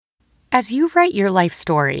As you write your life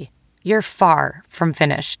story, you're far from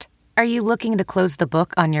finished. Are you looking to close the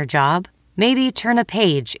book on your job? Maybe turn a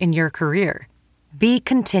page in your career? Be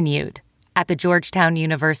continued at the Georgetown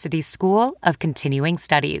University School of Continuing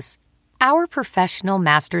Studies. Our professional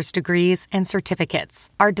master's degrees and certificates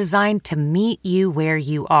are designed to meet you where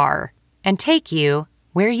you are and take you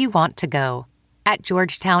where you want to go. At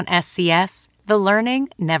Georgetown SCS, the learning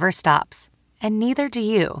never stops, and neither do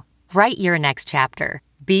you. Write your next chapter.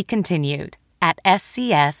 Be continued at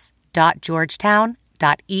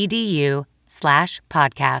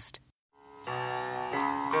scs.georgetown.edu/podcast.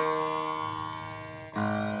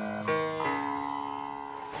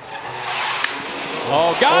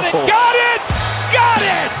 Oh, got it!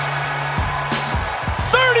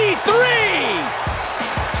 33!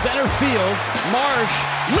 Center field, Marsh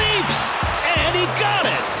leaps, and he got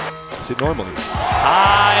it! Is it normally?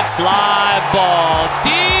 High fly ball,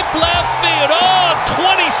 deep left field. Oh,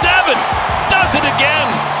 27! Does it again!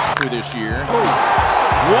 For this year.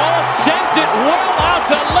 Wall sends it well out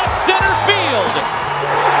to left center field.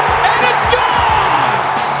 And it's gone!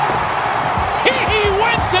 He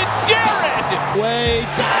went to Jared! Way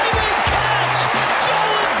diving catch! Joe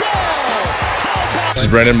Adele! How about This is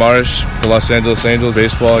Brandon Marsh, the Los Angeles Angels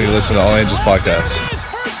Baseball. You listen to All Angels Podcast. his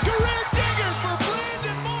first career digger for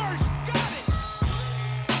Brandon Marsh? Got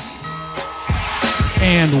it!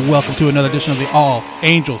 And welcome to another edition of the All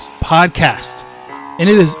Angels Podcast. And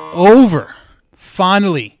it is over.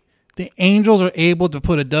 Finally, the Angels are able to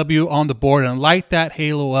put a W on the board and light that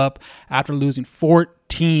halo up after losing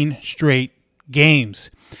 14 straight games.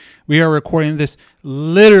 We are recording this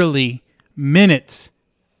literally minutes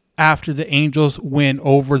after the Angels win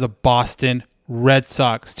over the Boston Red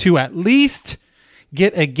Sox to at least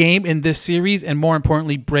get a game in this series and, more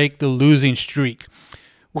importantly, break the losing streak.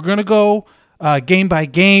 We're going to go game by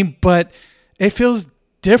game, but it feels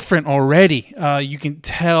different already. You can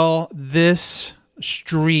tell this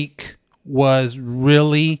streak was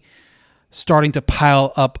really starting to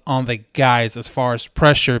pile up on the guys as far as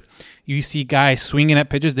pressure. You see guys swinging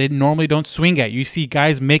at pitches they normally don't swing at. You see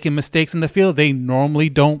guys making mistakes in the field they normally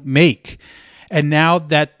don't make. And now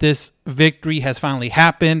that this victory has finally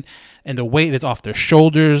happened and the weight is off their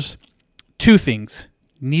shoulders, two things.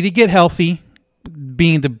 Need to get healthy,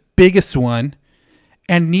 being the biggest one,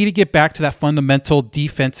 and need to get back to that fundamental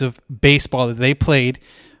defensive baseball that they played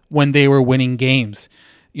when they were winning games.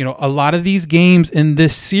 You know, a lot of these games in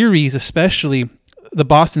this series, especially the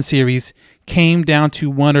Boston series, came down to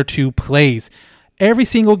one or two plays. Every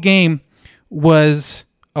single game was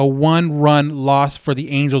a one-run loss for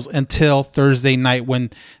the Angels until Thursday night when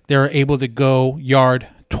they were able to go yard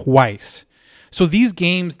twice. So these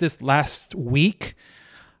games this last week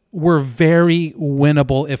were very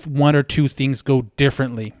winnable if one or two things go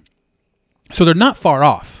differently. So they're not far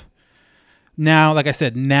off. Now, like I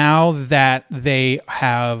said, now that they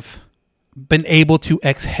have been able to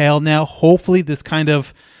exhale now, hopefully this kind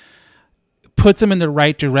of puts them in the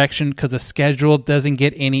right direction because the schedule doesn't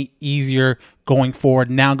get any easier going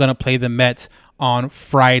forward. Now going to play the Mets on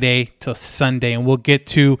Friday till Sunday, and we'll get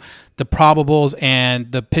to the probables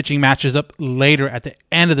and the pitching matches up later at the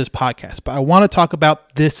end of this podcast. But I want to talk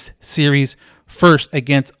about this series first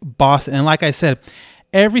against Boston. And like I said,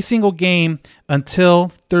 every single game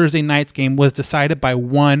until Thursday night's game was decided by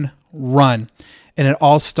one run. And it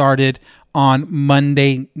all started on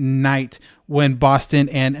Monday night when Boston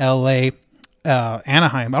and Anaheim,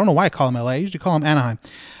 I don't know why I call them LA, I usually call them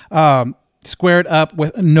Anaheim, squared up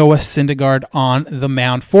with Noah Syndergaard on the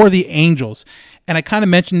mound for the Angels. And I kind of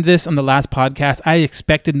mentioned this on the last podcast. I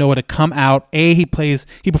expected Noah to come out. A, he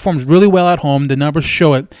performs really well at home. The numbers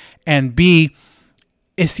show it. And B,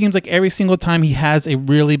 it seems like every single time he has a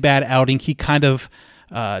really bad outing, he kind of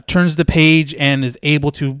turns the page and is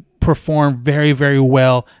able to perform very, very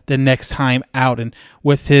well the next time out. And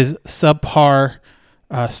with his subpar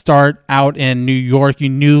start out in New York, you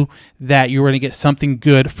knew that you were going to get something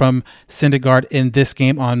good from Syndergaard in this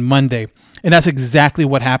game on Monday. And that's exactly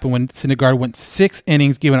what happened when Syndergaard went 6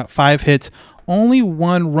 innings, giving up 5 hits, only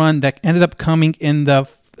one run that ended up coming in the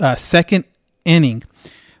second inning.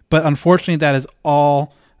 But unfortunately, that is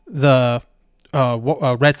all the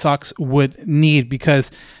Red Sox would need because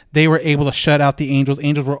they were able to shut out the Angels.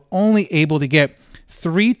 Angels were only able to get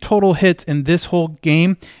 3 total hits in this whole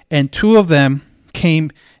game, and 2 of them came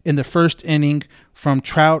in the first inning from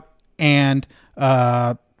Trout and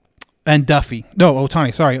Duffy. No,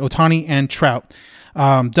 Ohtani. Sorry, Ohtani and Trout.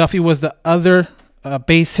 Duffy was the other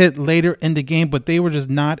base hit later in the game, but they were just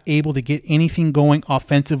not able to get anything going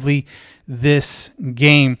offensively this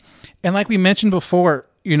game. And like we mentioned before,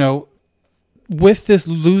 you know, with this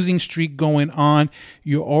losing streak going on,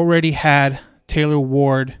 you already had Taylor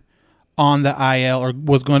Ward on the IL, or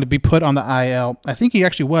was going to be put on the IL. I think he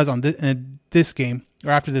actually was on this game,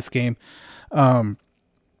 or after this game.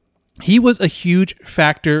 He was a huge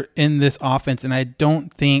factor in this offense, and I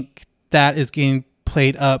don't think that is getting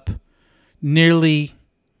played up nearly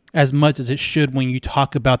as much as it should when you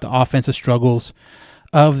talk about the offensive struggles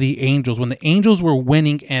of the Angels. When the Angels were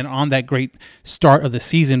winning and on that great start of the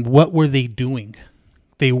season, what were they doing?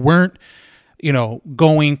 They weren't,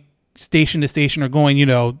 going station to station or going,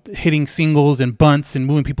 hitting singles and bunts and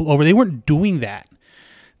moving people over. They weren't doing that.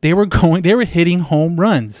 They were hitting home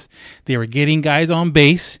runs. They were getting guys on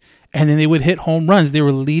base, and then they would hit home runs. They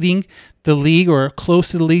were leading the league or close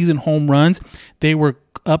to the leagues in home runs. They were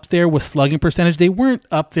up there with slugging percentage. They weren't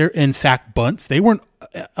up there in sack bunts. They weren't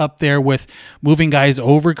up there with moving guys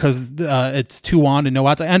over because it's 2 on and no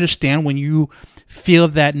outs. I understand when you feel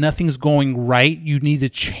that nothing's going right, you need to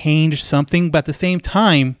change something. But at the same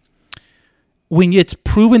time, when it's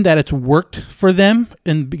proven that it's worked for them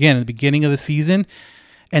in the beginning of the season,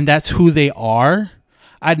 and that's who they are,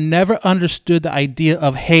 I'd never understood the idea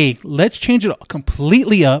of, hey, let's change it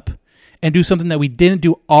completely up and do something that we didn't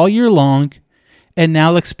do all year long, and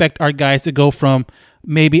now expect our guys to go from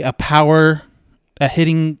maybe a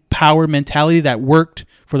hitting power mentality that worked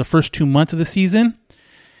for the first 2 months of the season,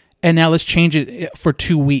 and now let's change it for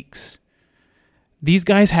 2 weeks. These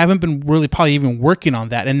guys haven't been really probably even working on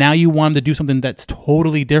that, and now you want them to do something that's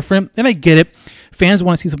totally different. And I get it. Fans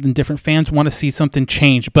want to see something different. Fans want to see something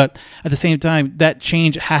change, but at the same time, that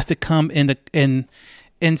change has to come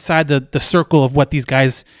inside the circle of what these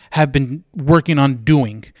guys have been working on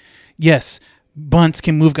doing. Yes, bunts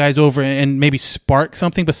can move guys over and maybe spark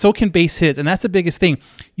something, but so can base hits, and that's the biggest thing.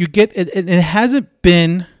 You get it. It hasn't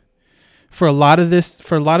been for a lot of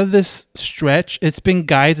this stretch. It's been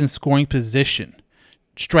guys in scoring position,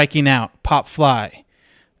 striking out, pop fly,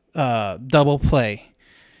 double play.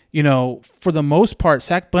 For the most part,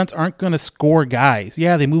 sack bunts aren't going to score guys.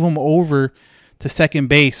 Yeah, they move them over to second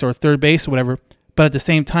base or third base or whatever. But at the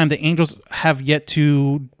same time, the Angels have yet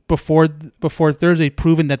to, before Thursday,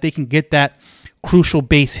 proven that they can get that crucial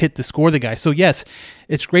base hit to score the guy. So yes,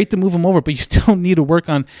 it's great to move them over, but you still need to work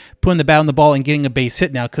on putting the bat on the ball and getting a base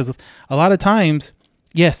hit now. Because a lot of times,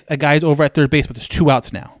 yes, a guy's over at third base, but there's 2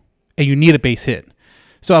 outs now, and you need a base hit.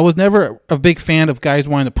 So I was never a big fan of guys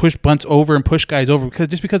wanting to push bunts over and push guys over because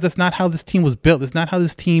that's not how this team was built. It's not how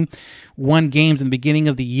this team won games in the beginning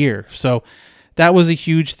of the year. So that was a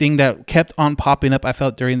huge thing that kept on popping up, I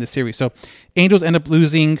felt, during the series. So Angels end up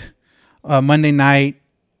losing Monday night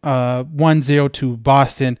 1-0 to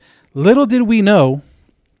Boston. Little did we know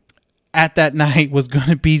at that night was going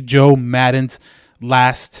to be Joe Maddon's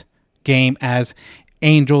last game as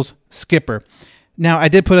Angels skipper. Now, I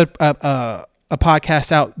did put a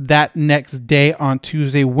podcast out that next day on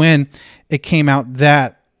Tuesday when it came out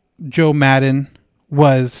that Joe Maddon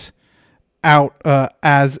was out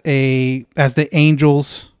as the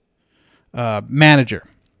Angels manager.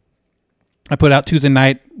 I put out Tuesday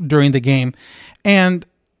night during the game, and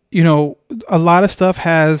a lot of stuff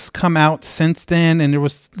has come out since then, and there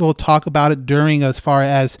was a little talk about it during, as far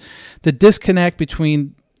as the disconnect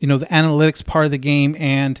between the analytics part of the game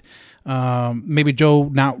and maybe Joe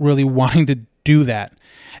not really wanting to do that.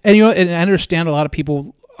 And and I understand a lot of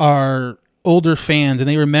people are older fans and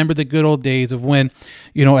they remember the good old days of when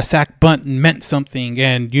a sack bunt meant something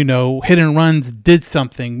and hit and runs did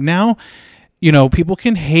something. Now people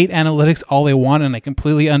can hate analytics all they want, and I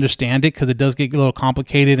completely understand it because it does get a little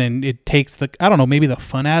complicated and it takes maybe the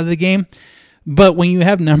fun out of the game. But when you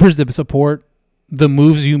have numbers that support the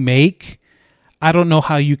moves you make, I don't know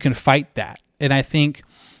how you can fight that. And I think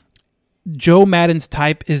Joe Maddon's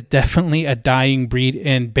type is definitely a dying breed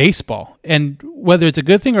in baseball. And whether it's a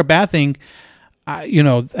good thing or a bad thing, I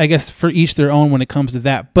guess for each their own when it comes to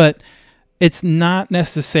that. But it's not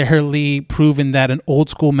necessarily proven that an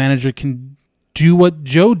old school manager can do what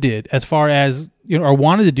Joe did as far as, or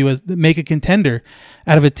wanted to do, as make a contender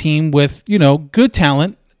out of a team with, good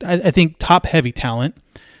talent. I think top heavy talent,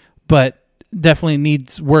 but definitely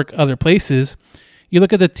needs work other places. You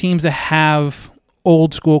look at the teams that have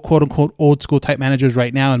old school, quote unquote, old school type managers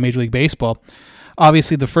right now in Major League Baseball.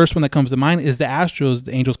 Obviously, the first one that comes to mind is the Astros.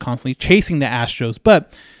 The Angels constantly chasing the Astros,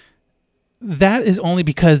 but that is only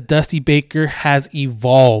because Dusty Baker has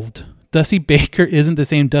evolved. Dusty Baker isn't the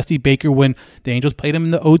same Dusty Baker when the Angels played him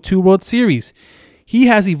in the 0-2 World Series. He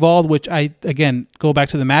has evolved, which I, again, go back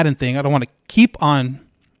to the Maddon thing. I don't want to keep on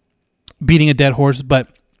beating a dead horse, but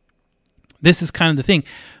this is kind of the thing.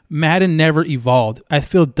 Maddon never evolved. I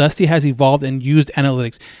feel Dusty has evolved and used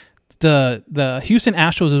analytics. the Houston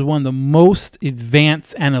Astros is one of the most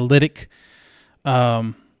advanced analytic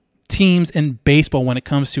teams in baseball when it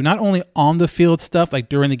comes to not only on the field stuff like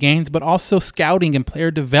during the games, but also scouting and player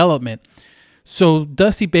development. So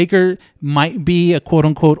Dusty Baker might be a quote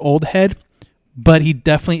unquote old head, but he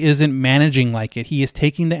definitely isn't managing like it. He is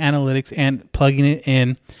taking the analytics and plugging it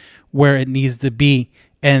in where it needs to be.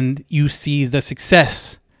 And you see the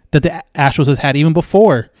success that the Astros has had even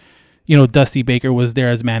before, Dusty Baker was there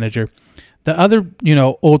as manager. The other,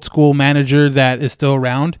 old school manager that is still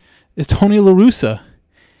around is Tony La Russa.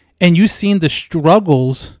 And you've seen the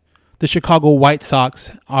struggles the Chicago White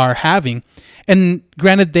Sox are having. And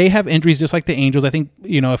granted, they have injuries just like the Angels. I think,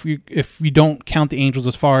 if you don't count the Angels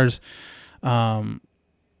as far as,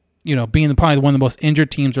 being probably one of the most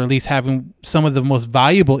injured teams, or at least having some of the most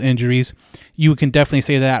valuable injuries, you can definitely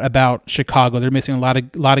say that about Chicago. They're missing a lot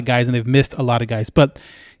of guys, and they've missed a lot of guys. But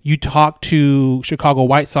you talk to Chicago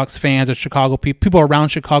White Sox fans or Chicago people around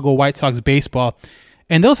Chicago White Sox baseball,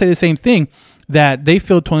 and they'll say the same thing, that they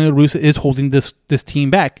feel Tony La Russa is holding this team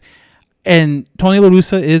back. And Tony La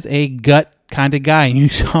Russa is a gut kind of guy. And you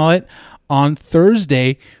saw it on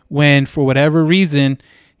Thursday when, for whatever reason,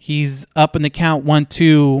 he's up in the count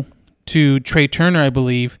 1-2 to Trey Turner, I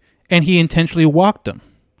believe, and he intentionally walked him.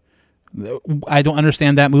 I don't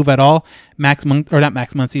understand that move at all.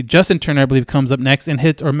 Justin Turner, I believe, comes up next and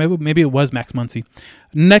hits, or maybe it was Max Muncy.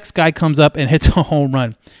 Next guy comes up and hits a home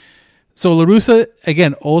run. So La Russa,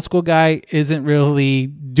 again, old school guy, isn't really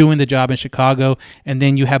doing the job in Chicago. And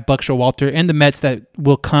then you have Buck Showalter and the Mets that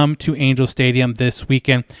will come to Angel Stadium this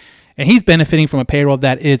weekend. And he's benefiting from a payroll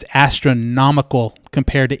that is astronomical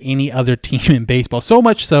compared to any other team in baseball. So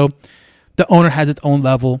much so, the owner has its own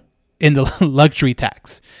level in the luxury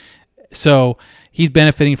tax. So he's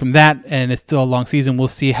benefiting from that, and it's still a long season. We'll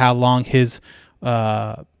see how long his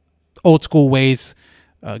old school ways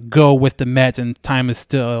go with the Mets, and time is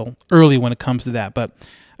still early when it comes to that. But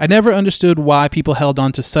I never understood why people held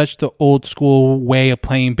on to such the old school way of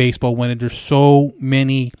playing baseball when there's so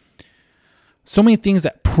many things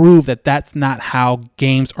that prove that that's not how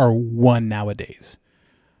games are won nowadays.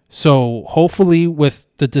 So hopefully with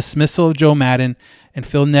the dismissal of Joe Maddon and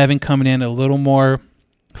Phil Nevin coming in a little more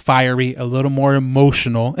fiery, a little more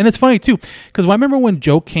emotional. And it's funny too, because I remember when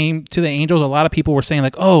Joe came to the Angels, a lot of people were saying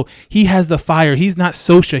like, oh, he has the fire. He's not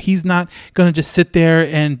Scioscia. He's not going to just sit there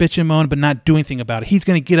and bitch and moan but not do anything about it. He's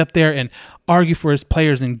going to get up there and argue for his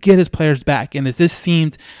players and get his players back. And it just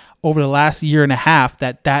seemed over the last year and a half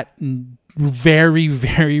that very,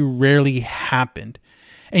 very rarely happened.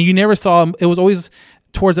 And you never saw him. It was always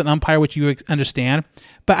towards an umpire, which you understand.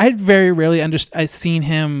 But I very rarely seen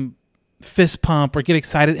him fist pump or get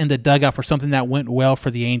excited in the dugout for something that went well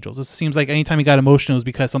for the Angels. It seems like anytime he got emotional, it was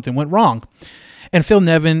because something went wrong. And Phil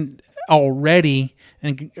Nevin already,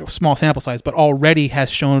 and small sample size, but already has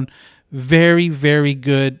shown very, very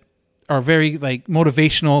good or very like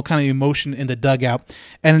motivational kind of emotion in the dugout.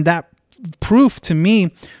 And that proof to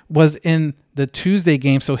me was in the Tuesday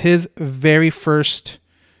game. So his very first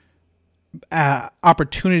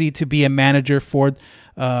opportunity to be a manager for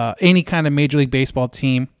any kind of Major League Baseball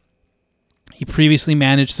team. He previously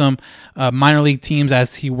managed some minor league teams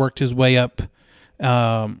as he worked his way up,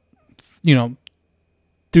 through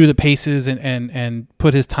the paces and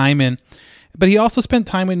put his time in. But he also spent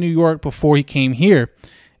time in New York before he came here.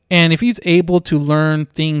 And if he's able to learn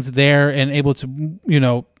things there and able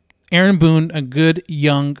to, Aaron Boone, a good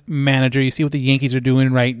young manager, you see what the Yankees are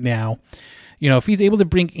doing right now. If he's able to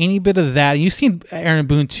bring any bit of that, and you've seen Aaron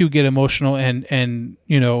Boone too get emotional and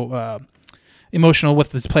emotional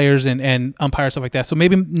with his players and umpires, stuff like that. So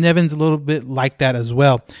maybe Nevin's a little bit like that as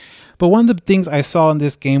well. But one of the things I saw in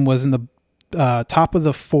this game was in the top of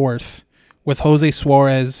the fourth with Jose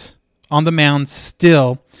Suarez on the mound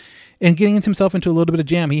still and getting himself into a little bit of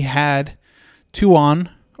jam. He had 2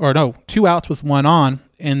 outs with 1 on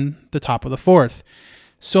in the top of the fourth.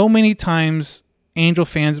 So many times Angel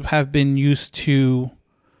fans have been used to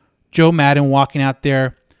Joe Maddon walking out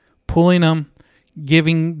there, pulling them,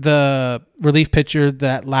 giving the relief pitcher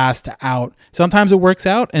that last out. Sometimes it works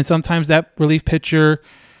out, and sometimes that relief pitcher,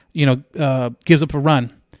 gives up a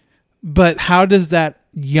run. But how does that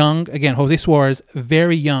young, again, Jose Suarez,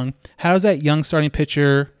 very young, how does that young starting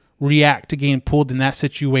pitcher react to getting pulled in that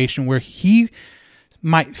situation where the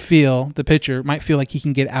pitcher might feel like he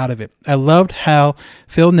can get out of it? I loved how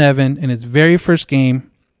Phil Nevin, in his very first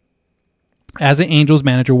game as an Angels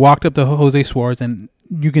manager, walked up to Jose Suarez and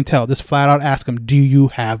you can tell, just flat out ask him, do you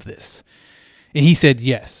have this? And he said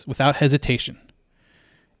yes, without hesitation.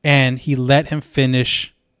 And he let him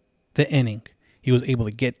finish the inning. He was able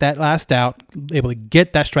to get that last out, able to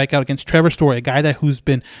get that strikeout against Trevor Story, a guy who's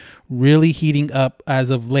been really heating up as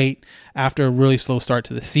of late after a really slow start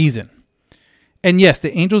to the season. And yes,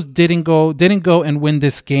 the Angels didn't go and win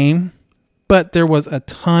this game, but there was a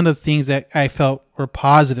ton of things that I felt were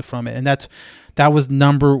positive from it, and that was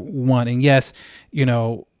number one. And yes,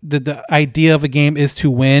 the idea of a game is to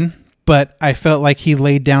win, but I felt like he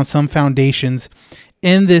laid down some foundations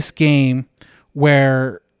in this game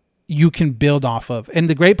where you can build off of. And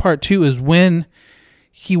the great part too is when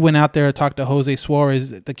he went out there to talk to Jose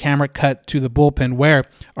Suarez, the camera cut to the bullpen where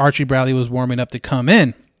Archie Bradley was warming up to come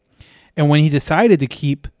in. And when he decided to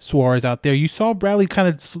keep Suarez out there, you saw Bradley kind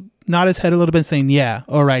of nod his head a little bit saying, yeah,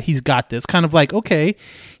 all right, he's got this. Kind of like, okay,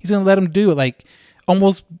 he's going to let him do it. Like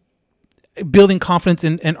almost building confidence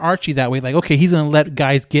in Archie that way. Like, okay, he's going to let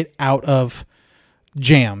guys get out of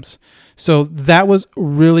jams. So that was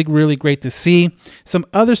really, really great to see. Some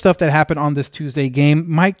other stuff that happened on this Tuesday game.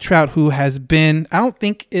 Mike Trout, who has been, I don't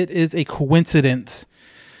think it is a coincidence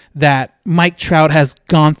that Mike Trout has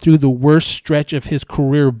gone through the worst stretch of his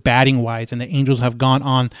career batting wise, and the Angels have gone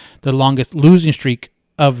on the longest losing streak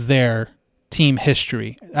of their team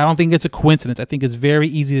history. I don't think it's a coincidence. I think it's very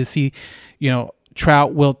easy to see,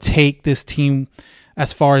 Trout will take this team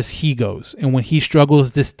as far as he goes. And when he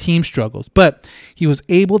struggles, this team struggles. But he was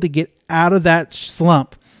able to get out of that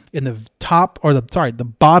slump in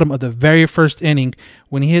the bottom of the very first inning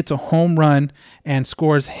when he hits a home run and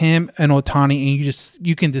scores him and Ohtani. And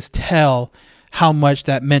you can just tell how much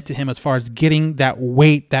that meant to him as far as getting that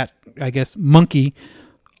weight, that, I guess, monkey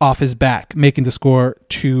off his back, making the score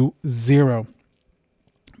 2-0.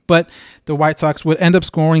 But the White Sox would end up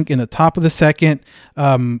scoring in the top of the second,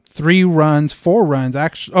 3 runs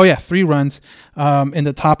in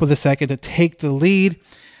the top of the second to take the lead.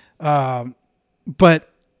 But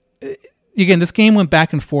again, this game went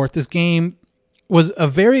back and forth. This game was a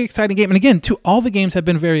very exciting game. And again, all the games have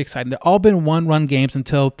been very exciting. They've all been 1-run games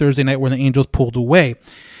until Thursday night when the Angels pulled away.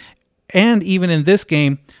 And even in this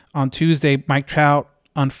game on Tuesday, Mike Trout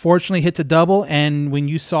unfortunately hits a double, and when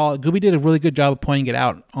you saw, Gooby did a really good job of pointing it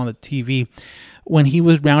out on the TV. When he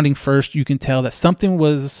was rounding first, you can tell that something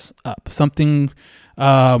was up. Something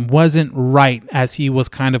wasn't right as he was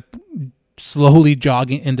kind of slowly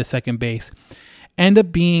jogging into second base. End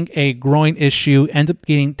up being a groin issue, ends up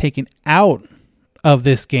getting taken out of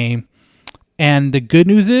this game. And the good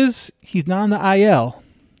news is he's not on the IL.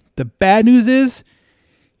 The bad news is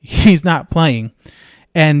he's not playing.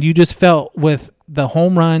 And you just felt with the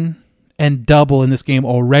home run and double in this game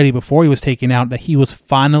already before he was taken out that he was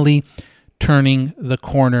finally turning the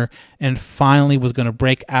corner and finally was going to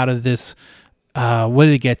break out of this. What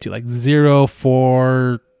did it get to? Like 0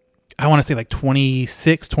 for, I want to say like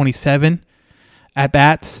 26, 27 at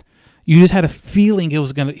bats. You just had a feeling he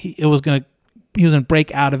was going to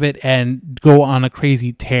break out of it and go on a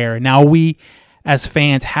crazy tear. Now we as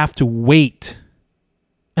fans have to wait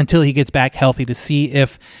until he gets back healthy to see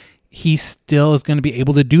if he still is going to be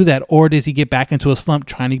able to do that, or does he get back into a slump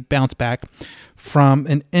trying to bounce back from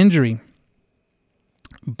an injury.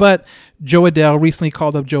 But Joe Adell, recently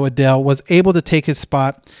called up Joe Adell, was able to take his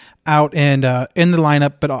spot out and in the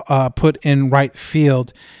lineup, but put in right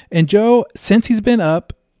field. And Joe, since he's been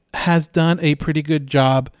up, has done a pretty good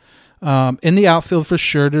job in the outfield for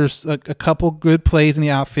sure. There's a couple good plays in the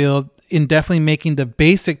outfield, in definitely making the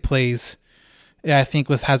basic plays. I think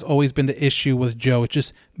has always been the issue with Joe. It's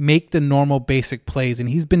just make the normal basic plays, and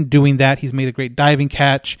he's been doing that. He's made a great diving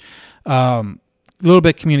catch. A little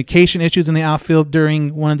bit of communication issues in the outfield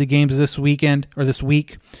during one of the games this week,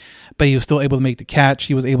 but he was still able to make the catch.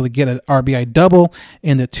 He was able to get an RBI double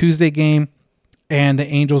in the Tuesday game, and the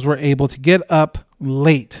Angels were able to get up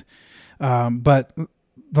late. But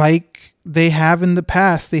like they have in the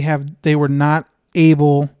past, they were not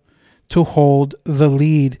able to hold the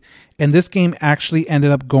lead. And this game actually ended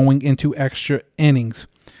up going into extra innings.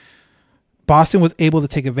 Boston was able to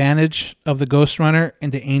take advantage of the ghost runner,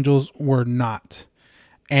 and the Angels were not.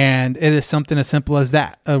 And it is something as simple as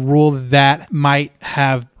that. A rule that might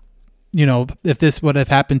have, if this would have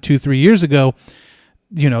happened 2-3 years ago,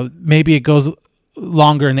 maybe it goes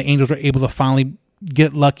longer and the Angels are able to finally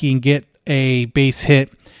get lucky and get a base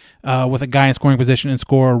hit with a guy in scoring position and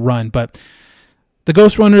score a run. But the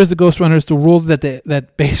ghost runner is the ghost runner. It's the rule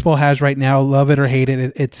that baseball has right now. Love it or hate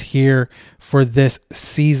it, it's here for this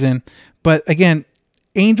season. But again,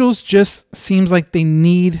 Angels just seems like they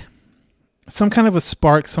need some kind of a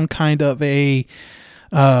spark, some kind of a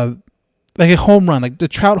like a home run. Like the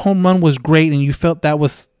Trout home run was great, and you felt that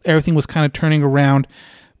was everything was kind of turning around.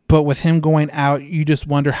 But with him going out, you just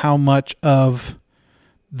wonder how much of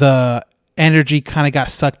the energy kind of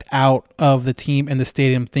got sucked out of the team and the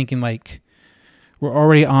stadium, thinking like, We're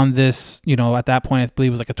already on this, at that point, I believe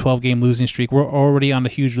it was like a 12-game losing streak. We're already on a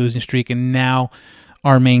huge losing streak, and now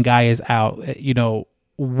our main guy is out.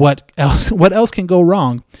 What else can go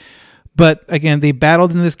wrong? But again, they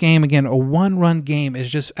battled in this game. Again, a one-run game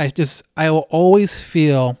is I will always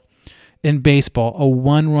feel in baseball, a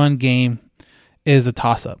one-run game is a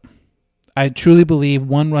toss-up. I truly believe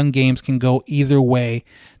one-run games can go either way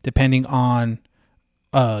depending on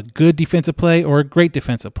a good defensive play or a great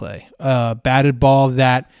defensive play. A batted ball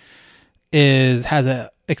that has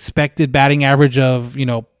a expected batting average of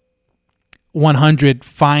 100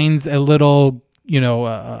 finds a little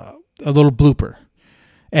a little blooper,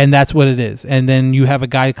 and that's what it is. And then you have a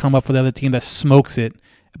guy come up for the other team that smokes it,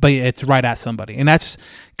 but it's right at somebody, and that's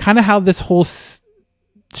kind of how this whole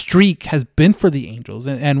streak has been for the Angels.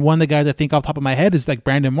 And one of the guys I think off the top of my head is like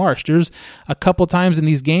Brandon Marsh. There's a couple times in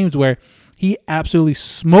these games where he absolutely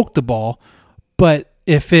smoked the ball, but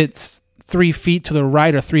if it's 3 feet to the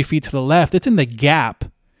right or 3 feet to the left, it's in the gap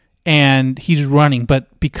and he's running.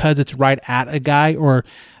 But because it's right at a guy or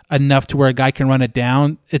enough to where a guy can run it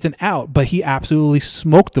down, it's an out. But he absolutely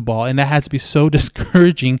smoked the ball, and that has to be so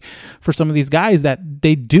discouraging for some of these guys that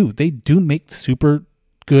they do make super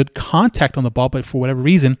good contact on the ball, but for whatever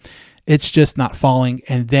reason, it's just not falling.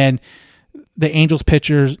 And then the Angels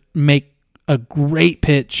pitchers make a great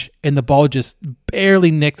pitch, and the ball just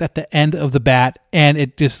barely nicks at the end of the bat, and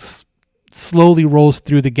it just slowly rolls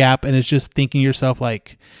through the gap. And it's just thinking to yourself,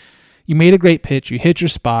 like, you made a great pitch, you hit your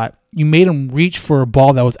spot, you made him reach for a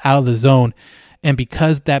ball that was out of the zone, and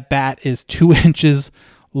because that bat is 2 inches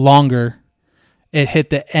longer, it hit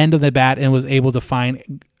the end of the bat and was able to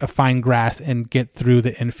find grass and get through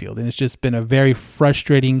the infield. And it's just been a very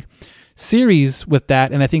frustrating series with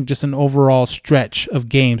that, and I think just an overall stretch of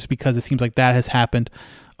games, because it seems like that has happened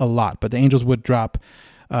a lot. But the Angels would drop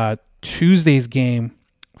Tuesday's game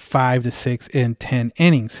 5-6 in 10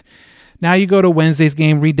 innings. Now you go to Wednesday's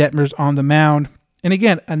game. Reed Detmers on the mound, and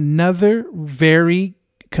again, another very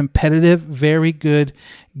competitive, very good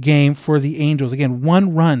game for the Angels. Again,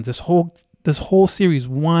 1 run this whole series,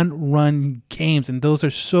 1-run games, and those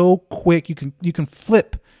are so quick. You can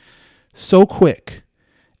flip so quick,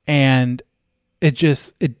 and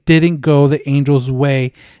it didn't go the Angels'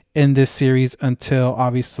 way in this series until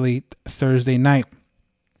obviously Thursday night.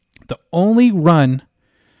 The only run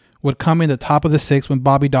would come in the top of the 6th when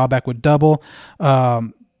Bobby Dahlbeck would double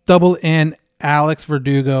in Alex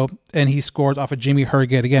Verdugo, and he scores off of Jimmy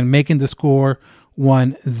Herget, again making the score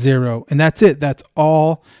 1-0, and that's it. That's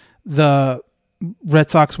all the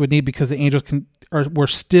Red Sox would need, because the Angels were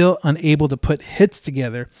still unable to put hits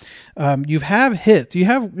together. You have hits. You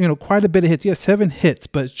have quite a bit of hits. You have 7 hits,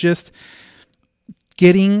 but it's just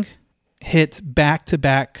getting hits back to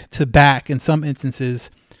back in some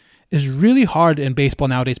instances is really hard in baseball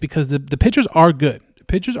nowadays, because the pitchers are good. The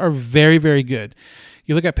pitchers are very, very good.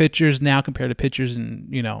 You look at pitchers now compared to pitchers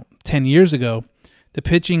in 10 years ago, the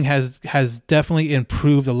pitching has definitely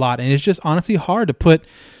improved a lot, and it's just honestly hard to put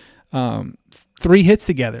 3 hits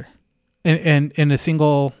together in a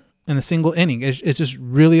single inning. It's just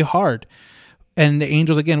really hard. And the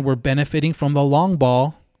Angels again were benefiting from the long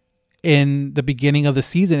ball in the beginning of the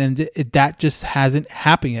season, and that just hasn't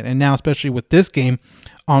happened yet. And now, especially with this game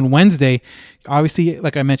on Wednesday, obviously,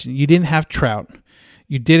 like I mentioned, you didn't have Trout,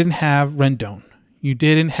 you didn't have Rendon, you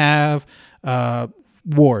didn't have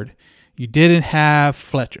Ward, you didn't have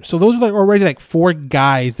Fletcher. So those are already 4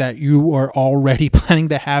 guys that you are already planning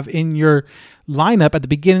to have in your lineup at the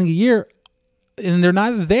beginning of the year, and they're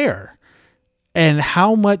not there. And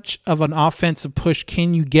how much of an offensive push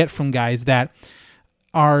can you get from guys that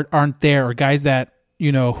aren't there, or guys that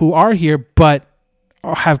who are here but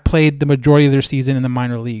have played the majority of their season in the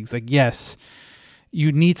minor leagues? Yes,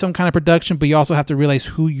 you need some kind of production, but you also have to realize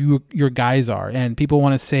who your guys are. And people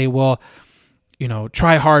want to say, well,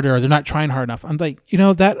 try harder, or they're not trying hard enough. I'm like,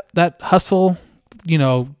 that hustle,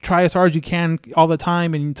 try as hard as you can all the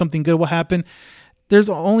time and something good will happen. There's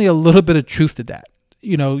only a little bit of truth to that.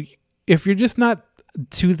 If you're just not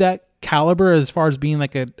to that caliber as far as being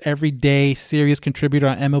like an everyday serious contributor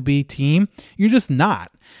on an MLB team, you're just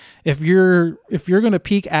not. If you're going to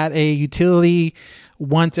peak at a utility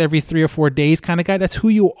once every 3 or 4 days kind of guy, that's who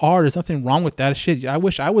you are. There's nothing wrong with that. Shit, I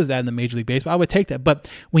wish I was that in the Major League Baseball. I would take that. But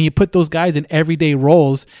when you put those guys in everyday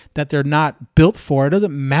roles that they're not built for, it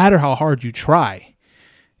doesn't matter how hard you try.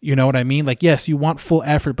 You know what I mean? Yes, you want full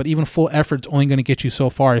effort, but even full effort's only going to get you so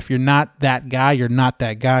far. If you're not that guy, you're not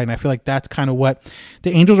that guy. And I feel like that's kind of what the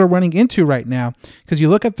Angels are running into right now. Because you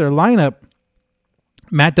look at their lineup,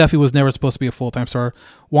 Matt Duffy was never supposed to be a full-time starter.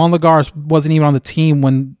 Juan Lagares wasn't even on the team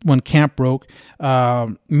when camp broke.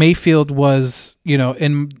 Mayfield was,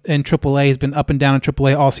 in AAA. He's been up and down in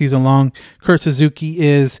AAA all season long. Kurt Suzuki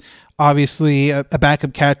is obviously a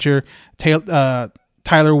backup catcher.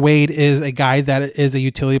 Tyler Wade is a guy that is a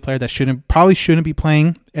utility player that probably shouldn't be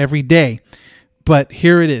playing every day. But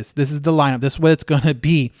here it is. This is the lineup. This is what it's going to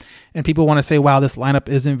be. And people want to say, wow, this lineup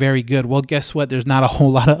isn't very good. Well, guess what? There's not a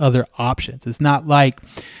whole lot of other options. It's not like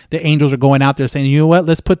the Angels are going out there saying, you know what,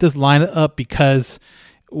 let's put this lineup up because,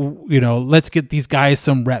 let's get these guys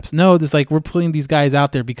some reps. No, it's like we're putting these guys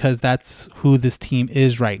out there because that's who this team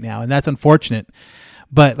is right now. And that's unfortunate.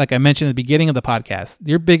 But like I mentioned at the beginning of the podcast,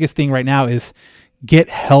 your biggest thing right now is get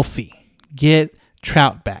healthy. Get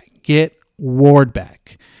Trout back. Get Ward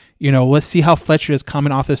back. Let's see how Fletcher is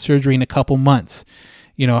coming off the surgery in a couple months.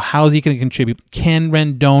 How is he going to contribute? Can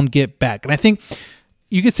Rendon get back? And I think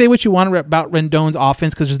you can say what you want about Rendon's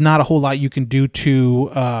offense because there's not a whole lot you can do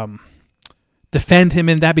to defend him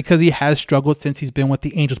in that because he has struggled since he's been with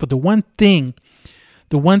the Angels. But the one thing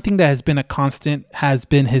that has been a constant has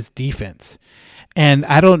been his defense. And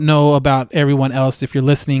I don't know about everyone else if you're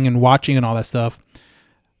listening and watching and all that stuff.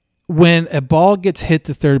 When a ball gets hit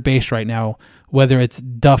to third base right now, whether it's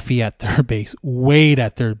Duffy at third base, Wade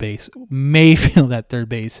at third base, Mayfield at third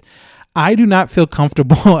base, I do not feel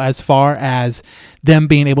comfortable as far as them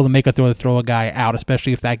being able to make a throw to throw a guy out,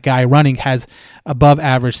 especially if that guy running has above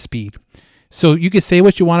average speed. So you can say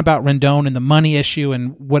what you want about Rendon and the money issue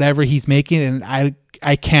and whatever he's making, and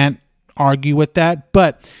I can't argue with that,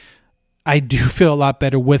 but I do feel a lot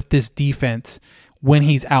better with this defense when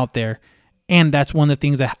he's out there. And that's one of the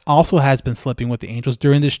things that also has been slipping with the Angels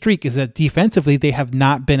during this streak is that defensively, they have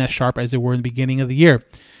not been as sharp as they were in the beginning of the year.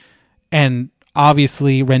 And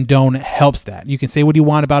obviously, Rendon helps that. You can say what you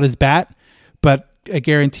want about his bat, but I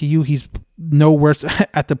guarantee you he's no worse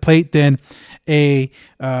at the plate than a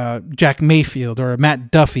Jack Mayfield or a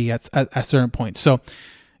Matt Duffy at certain points. So,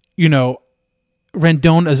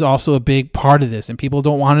 Rendon is also a big part of this, and people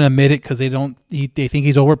don't want to admit it because they think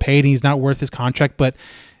he's overpaid and he's not worth his contract, but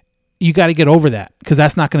you got to get over that because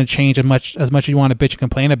that's not going to change as much as you want to bitch and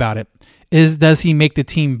complain about it. Does he make the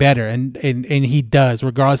team better? And he does,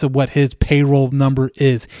 regardless of what his payroll number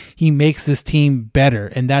is. He makes this team better,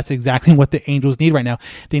 and that's exactly what the Angels need right now.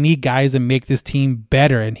 They need guys that make this team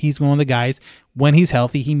better, and he's one of the guys, when he's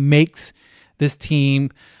healthy, he makes this team,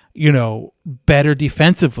 better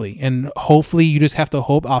defensively. And hopefully you just have to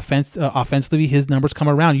hope offensively his numbers come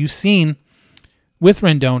around. You've seen with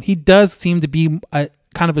Rendon, he does seem to be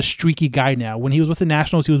kind of a streaky guy now. When he was with the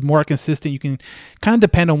Nationals, he was more consistent. You can kind of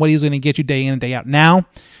depend on what he's going to get you day in and day out. Now,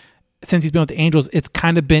 since he's been with the Angels, it's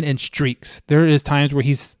kind of been in streaks. There is times where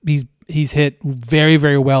he's hit very,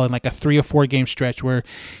 very well in like a 3 or 4 game stretch where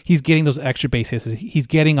he's getting those extra base hits. He's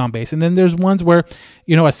getting on base. And then there's ones where,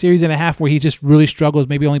 a series and a half where he just really struggles,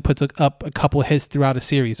 maybe only puts up a couple of hits throughout a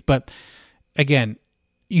series. But again,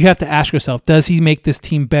 you have to ask yourself, does he make this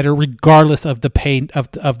team better regardless of the pay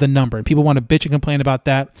of the number? And people want to bitch and complain about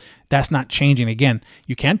that. That's not changing. Again,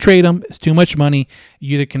 you can't trade him. It's too much money.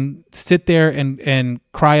 You either can sit there and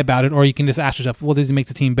cry about it, or you can just ask yourself, well, does he make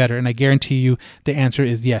the team better? And I guarantee you the answer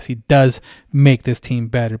is yes, he does make this team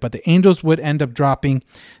better. But the Angels would end up dropping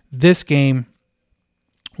this game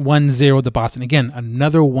 1-0 to Boston. Again,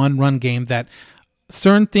 another 1-run game that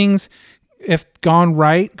certain things, if gone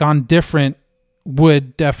right, gone different,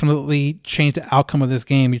 would definitely change the outcome of this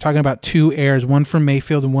game. You're talking about 2 errors, one from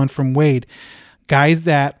Mayfield and one from Wade. Guys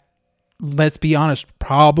that, let's be honest,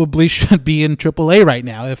 probably should be in AAA right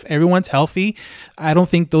now. If everyone's healthy, I don't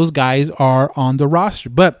think those guys are on the roster.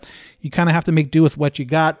 But you kind of have to make do with what you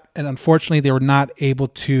got. And unfortunately, they were not able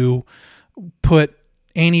to put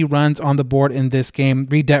any runs on the board in this game.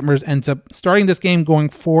 Reed Detmers ends up starting this game going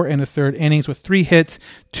 4 1/3 innings with 3 hits,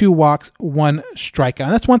 2 walks, 1 strikeout.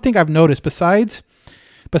 And that's one thing I've noticed besides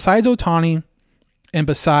Ohtani and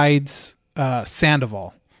besides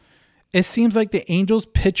Sandoval. It seems like the Angels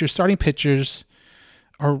starting pitchers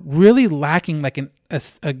are really lacking like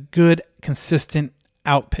a good consistent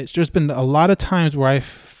out pitch. There's been a lot of times where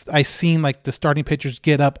I've seen like the starting pitchers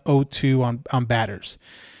get up 0-2 on batters.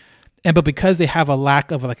 But because they have a lack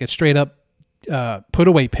of like a straight up put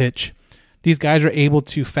away pitch, these guys are able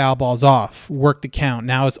to foul balls off, work the count.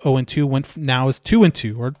 Now it's 0-2, now it's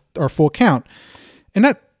 2-2 or full count. And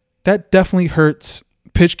that definitely hurts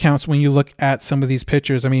pitch counts when you look at some of these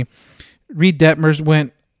pitchers. I mean, Reed Detmers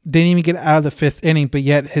didn't even get out of the 5th inning, but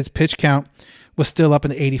yet his pitch count was still up in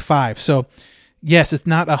the 85. So yes, it's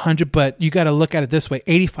not 100, but you got to look at it this way: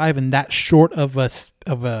 85 in that short of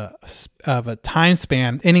a time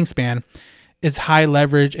span, inning span, is high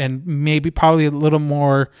leverage and maybe probably a little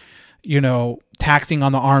more, taxing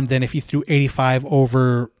on the arm than if he threw 85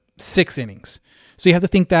 over 6 innings. So you have to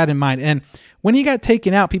think that in mind. And when he got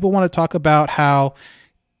taken out, people want to talk about how,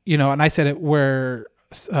 and I said it, where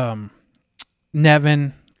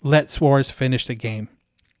Nevin let Suarez finish the game.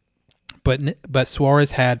 But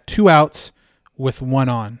Suarez had 2 outs with 1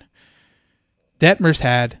 on. Detmers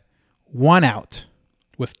had 1 out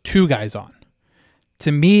with 2 guys on.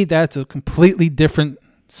 To me, that's a completely different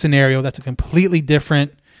scenario. That's a completely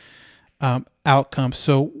different outcome.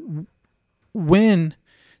 So when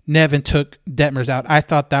Nevin took Detmers out, I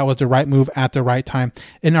thought that was the right move at the right time.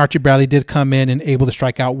 And Archie Bradley did come in and able to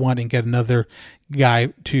strike out 1 and get another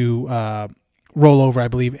guy to roll over, I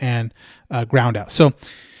believe, and ground out. So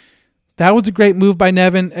that was a great move by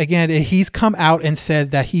Nevin. Again, he's come out and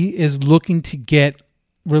said that he is looking to get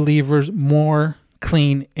relievers more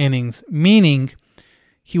clean innings, meaning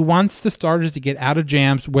he wants the starters to get out of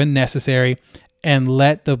jams when necessary and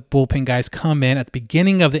let the bullpen guys come in at the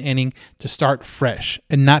beginning of the inning to start fresh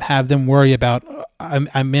and not have them worry about,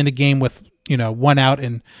 I'm in a game with 1 out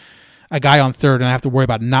and a guy on third, and I have to worry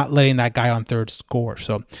about not letting that guy on third score.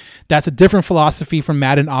 So that's a different philosophy from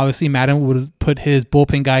Maddon. Obviously, Maddon would put his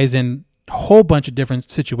bullpen guys in a whole bunch of different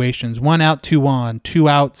situations. 1 out, 2 on, 2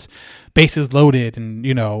 outs, bases loaded, and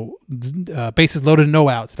bases loaded, no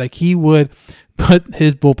outs. Like, he would put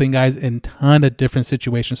his bullpen guys in a ton of different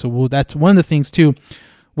situations. So that's one of the things too.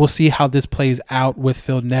 We'll see how this plays out with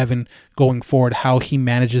Phil Nevin going forward, how he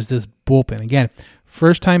manages this bullpen. Again,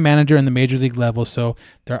 first-time manager in the major league level, so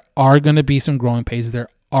there are going to be some growing pains. There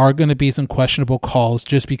are going to be some questionable calls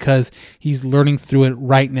just because he's learning through it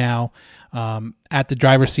right now at the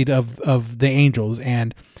driver's seat of the Angels,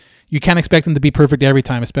 and you can't expect him to be perfect every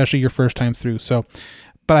time, especially your first time through. So,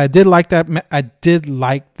 but I did like that. I did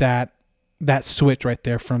like that switch right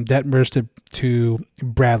there from Detmers to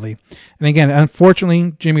Bradley. And again,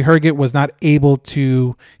 unfortunately, Jimmy Herget was not able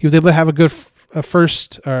to. He was able to have a good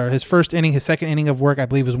his first inning. His second inning of work, I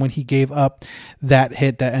believe, was when he gave up that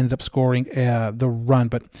hit that ended up scoring the run.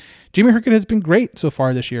 But Jimmy Herget has been great so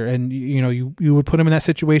far this year, and you would put him in that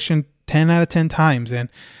situation 10 out of 10 times, and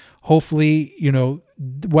hopefully,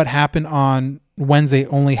 what happened on Wednesday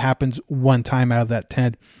only happens 1 time out of that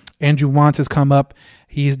 10. Andrew Wantz has come up.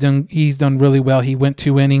 He's done really well. He went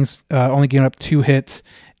 2 innings, only giving up 2 hits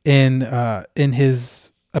in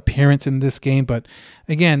his appearance in this game. But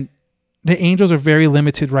again, the Angels are very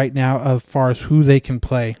limited right now as far as who they can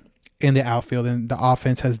play in the outfield, and the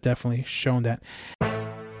offense has definitely shown that.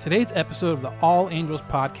 Today's episode of the All Angels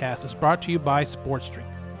podcast is brought to you by SportsDrink,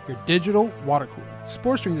 your digital water cooler.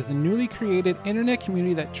 SportsDrink is a newly created internet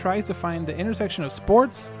community that tries to find the intersection of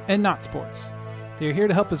sports and not sports. They are here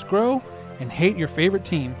to help us grow and hate your favorite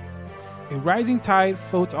team. A rising tide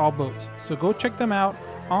floats all boats, so go check them out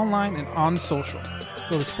online and on social.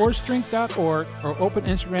 Go to sportsdrink.org or open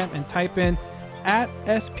Instagram and type in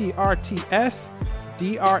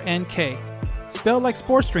 @SPRTSDRNK, spelled like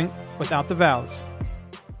sports drink without the vowels.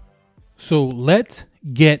 So let's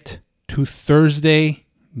get to Thursday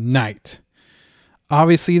night.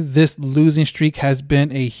 Obviously, this losing streak has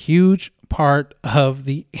been a huge part of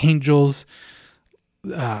the Angels'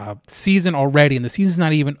 season already, and the season's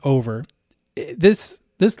not even over. This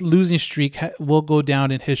losing streak will go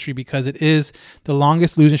down in history because it is the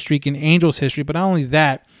longest losing streak in Angels history. But not only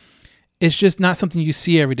that, it's just not something you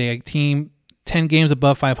see every day. A team 10 games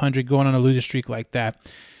above 500 going on a losing streak like that.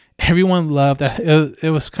 Everyone loved that.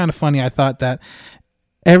 It was kind of funny. I thought that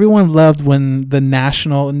everyone loved when the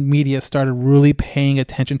national media started really paying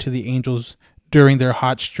attention to the Angels during their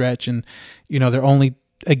hot stretch. And, they're only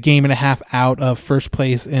a game and a half out of first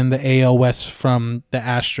place in the AL West from the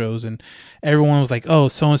Astros, and everyone was like, oh,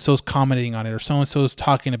 so-and-so's commenting on it, or so-and-so's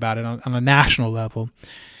talking about it on a national level.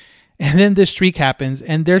 And then this streak happens,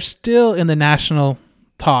 and they're still in the national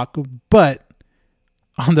talk, but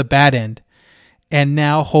on the bad end. And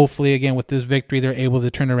now, hopefully, again, with this victory, they're able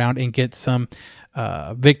to turn around and get some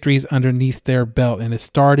victories underneath their belt. And it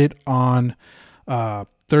started on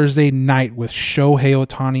Thursday night with Shohei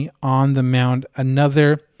Ohtani on the mound.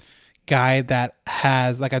 Another guy that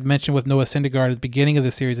has, like I mentioned with Noah Syndergaard at the beginning of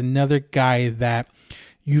the series, another guy that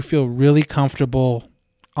you feel really comfortable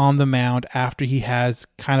on the mound after he has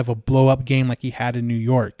kind of a blow-up game like he had in New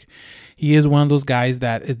York. He is one of those guys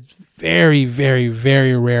that is very, very,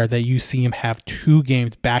 very rare that you see him have 2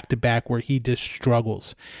 games back-to-back where he just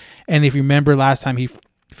struggles. And if you remember last time he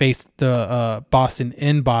faced the Boston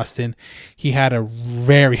in Boston, he had a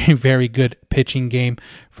very, very good pitching game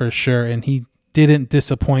for sure, and he didn't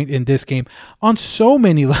disappoint in this game on so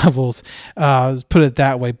many levels, put it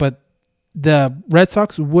that way. But the Red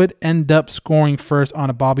Sox would end up scoring first on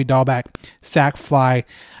a Bobby Dahlbeck sac fly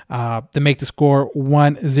to make the score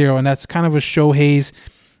 1-0. And that's kind of a Shohei's,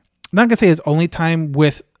 I'm not going to say his only time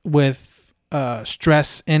with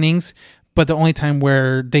stress innings, but the only time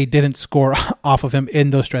where they didn't score off of him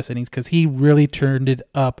in those stress innings, because he really turned it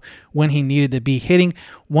up when he needed to be, hitting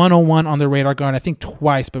 101 on the radar gun, I think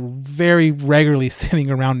twice, but very regularly sitting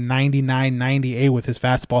around 99, 98 with his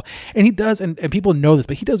fastball. And he does, and people know this,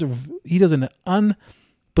 but he does an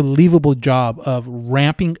unbelievable job of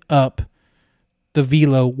ramping up the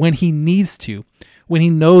velo when he needs to. When he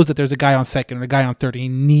knows that there's a guy on second or a guy on third, he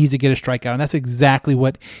needs to get a strikeout. And that's exactly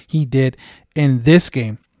what he did in this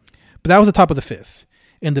game. But that was the top of the fifth.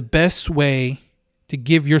 And the best way to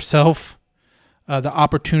give yourself the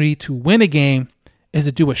opportunity to win a game is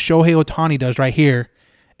to do what Shohei Ohtani does right here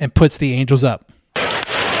and puts the Angels up.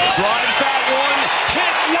 Drives that one,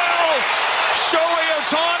 hit well. Shohei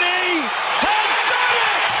Ohtani has done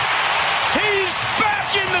it! He's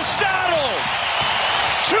back in the saddle.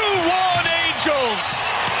 2-1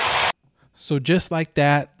 Angels. So just like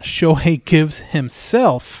that, Shohei gives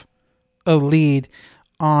himself a lead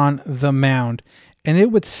on the mound, and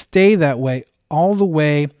it would stay that way all the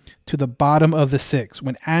way to the bottom of the sixth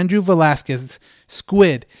when Andrew Velazquez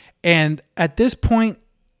squid. And at this point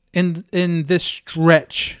in this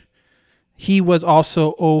stretch, he was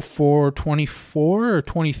also 0 for 24 or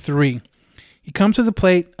 23. He comes to the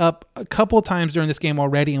plate up a couple of times during this game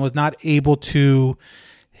already and was not able to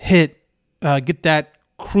get that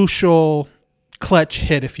crucial clutch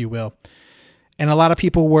hit, if you will. And a lot of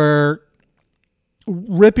people were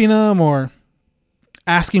ripping him or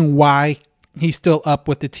asking why he's still up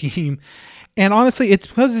with the team. And honestly, it's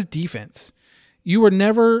because of his defense. You were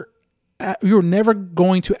never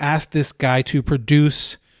going to ask this guy to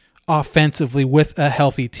produce offensively with a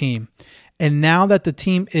healthy team. And now that the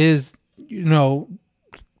team is,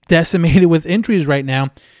 decimated with injuries right now,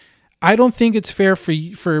 I don't think it's fair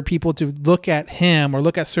for people to look at him or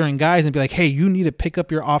look at certain guys and be like, hey, you need to pick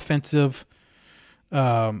up your offensive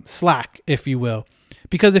slack, if you will.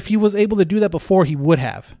 Because if he was able to do that before, he would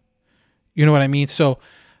have. You know what I mean? So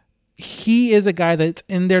he is a guy that's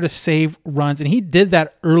in there to save runs. And he did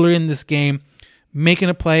that earlier in this game, making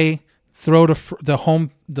a play, throw to the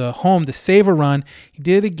home to save a run. He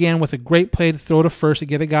did it again with a great play to throw to first to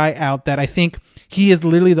get a guy out that I think he is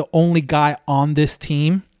literally the only guy on this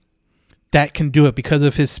team that can do it because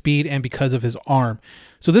of his speed and because of his arm.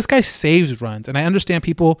 So this guy saves runs, and I understand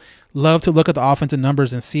people love to look at the offensive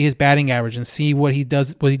numbers and see his batting average and see what he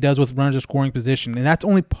does with runners in scoring position, and that's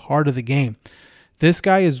only part of the game. This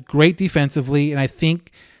guy is great defensively, and I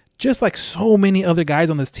think just like so many other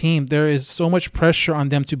guys on this team, there is so much pressure on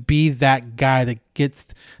them to be that guy that gets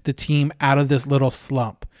the team out of this little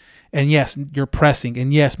slump. And yes, you're pressing,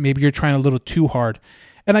 and yes, maybe you're trying a little too hard.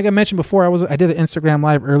 And like I mentioned before, I did an Instagram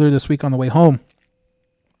live earlier this week on the way home.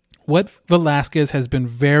 What Velazquez has been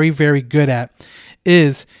very, very good at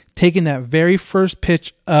is taking that very first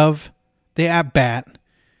pitch of the at-bat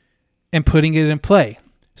and putting it in play.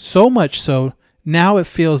 So much so, now it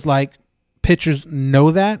feels like pitchers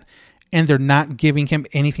know that, and they're not giving him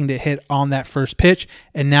anything to hit on that first pitch,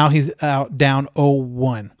 and now he's out down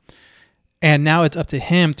 0-1. And now it's up to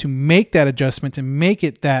him to make that adjustment, to make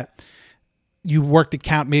it that you work the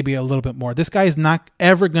count maybe a little bit more. This guy is not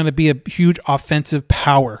ever going to be a huge offensive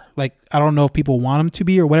power. Like, I don't know if people want him to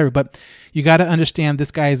be or whatever, but you got to understand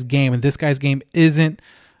this guy's game, and this guy's game isn't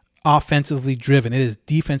offensively driven. It is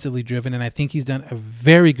defensively driven, and I think he's done a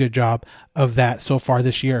very good job of that so far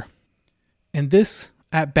this year. And this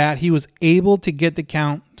at bat, he was able to get the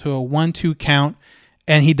count to a 1-2 count,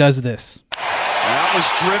 and he does this. That was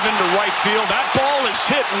driven to right field. That ball is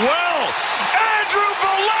hit well. Andrew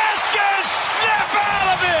Velazquez, snap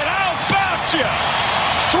out of it. How about you?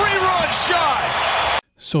 3-run shot.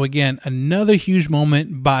 So again, another huge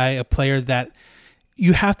moment by a player that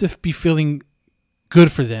you have to be feeling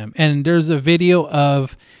good for them. And there's a video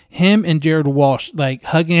of him and Jared Walsh like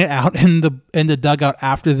hugging it out in the dugout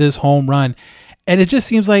after this home run. And it just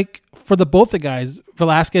seems like for both the guys,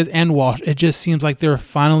 Velazquez and Walsh, it just seems like they're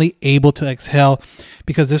finally able to exhale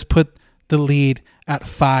because this put the lead at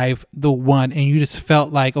 5-1. And you just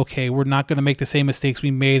felt like, okay, we're not going to make the same mistakes we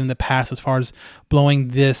made in the past as far as blowing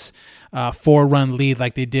this 4-run lead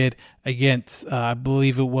like they did against, I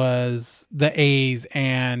believe it was the A's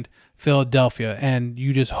and Philadelphia. And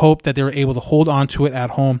you just hope that they were able to hold on to it at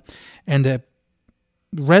home. And the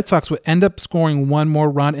Red Sox would end up scoring one more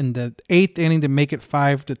run in the 8th inning to make it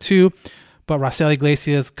 5-2. But Raisel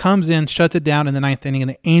Iglesias comes in, shuts it down in the 9th inning, and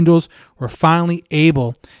the Angels were finally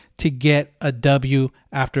able to get a W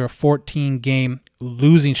after a 14-game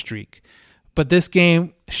losing streak. But this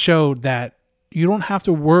game showed that you don't have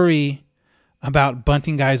to worry about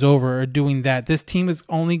bunting guys over or doing that. This team is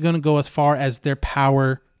only going to go as far as their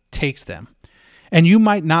power takes them. And you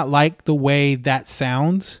might not like the way that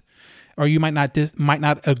sounds, or you might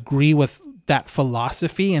not agree with that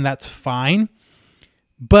philosophy, and that's fine.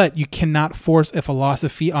 But you cannot force a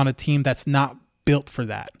philosophy on a team that's not built for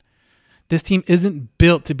that. This team isn't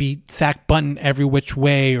built to be sack button every which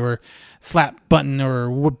way or slap button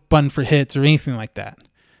or whoop button for hits or anything like that.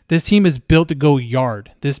 This team is built to go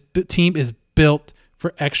yard. This team is built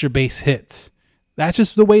for extra base hits. That's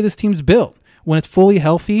just the way this team's built. When it's fully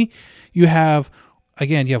healthy, you have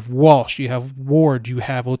Walsh, you have Ward, you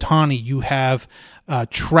have Ohtani, you have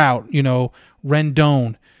Trout,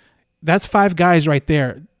 Rendon. That's 5 guys right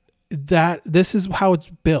there. This is how it's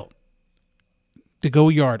built. To go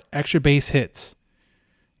yard, extra base hits.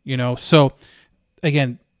 So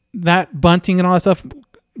again, that bunting and all that stuff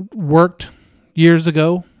worked years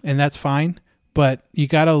ago, and that's fine. But you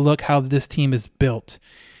got to look how this team is built.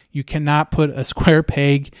 You cannot put a square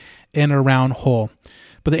peg in a round hole.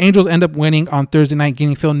 But the Angels end up winning on Thursday night,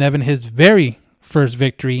 getting Phil Nevin his very first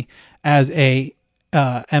victory as a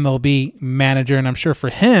MLB manager. And I'm sure for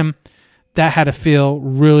him, that had to feel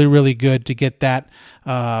really, really good to get that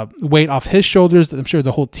weight off his shoulders. I'm sure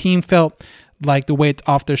the whole team felt like the weight's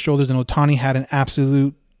off their shoulders. And Ohtani had an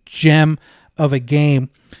absolute gem of a game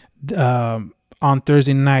on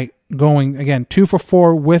Thursday night, going, again, 2 for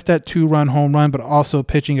 4 with that 2-run home run, but also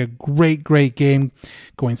pitching a great, great game,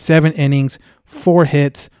 going 7 innings, 4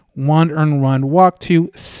 hits, 1 earned run, walk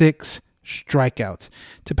 2, 6 strikeouts.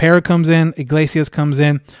 Tepera comes in, Iglesias comes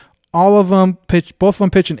in. All of them pitch, both of them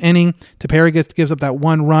pitch an inning. Tepera gives up that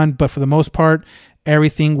 1 run, but for the most part,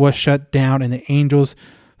 everything was shut down, and the Angels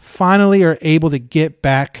finally are able to get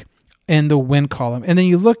back in the win column. And then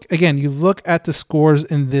you look at the scores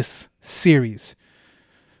in this series.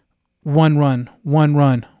 1 run, 1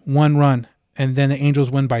 run, 1 run, and then the Angels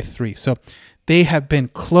win by 3. So they have been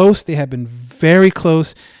close. They have been very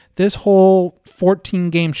close. This whole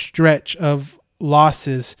 14-game stretch of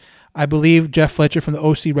losses, I believe Jeff Fletcher from the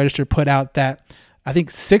OC Register put out that I think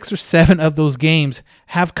 6 or 7 of those games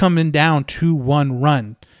have come in down to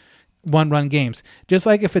 1-run games. Just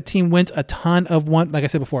like if a team wins a ton of like I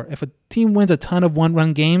said before, if a team wins a ton of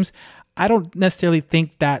 1-run games, I don't necessarily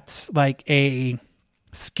think that's like a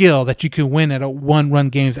skill that you can win at a 1-run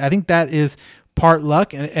games. I think that is part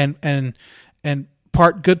luck and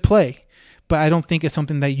part good play, but I don't think it's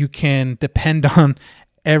something that you can depend on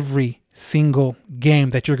every single game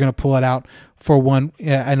that you're going to pull it out for in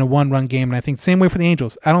a 1-run game. And I think same way for the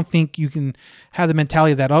Angels. I don't think you can have the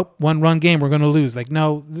mentality that 1-run game we're going to lose. Like,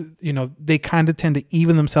 no, they kind of tend to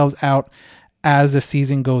even themselves out as the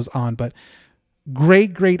season goes on. But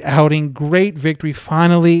great outing, great victory.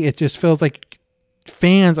 Finally, it just feels like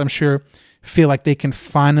fans, I'm sure, feel like they can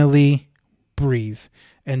finally breathe.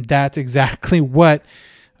 And that's exactly what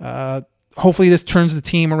hopefully this turns the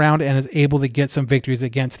team around and is able to get some victories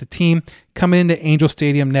against the team coming into Angel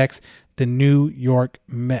Stadium next, the New York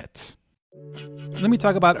Mets. Let me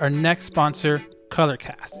talk about our next sponsor,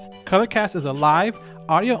 Colorcast. Colorcast is a live,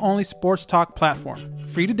 audio-only sports talk platform,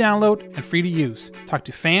 free to download and free to use. Talk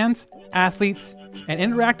to fans, athletes, and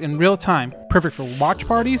interact in real time. Perfect for watch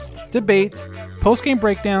parties, debates, post-game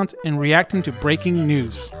breakdowns, and reacting to breaking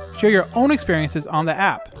news. Share your own experiences on the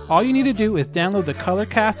app. All you need to do is download the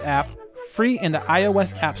Colorcast app, free in the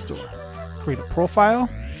iOS App Store. Create a profile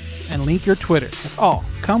and link your Twitter. That's all.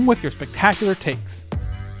 Come with your spectacular takes.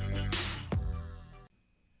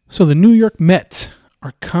 So the New York Mets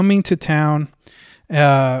are coming to town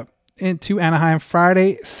into Anaheim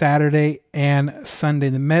Friday, Saturday, and Sunday.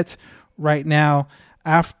 The Mets right now,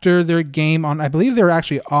 after their game on, I believe they were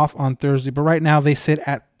actually off on Thursday, but right now they sit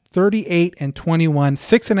at 38-21,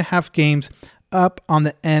 6.5 games up on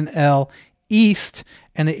the NL East,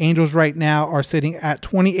 and the Angels right now are sitting at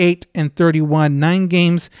 28-31, 9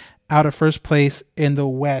 games out of first place in the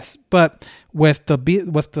West. But with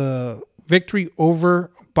the victory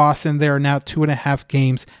over Boston, they are now 2.5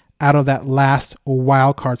 games out of that last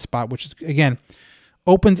wild card spot, which is, again,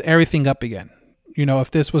 opens everything up again.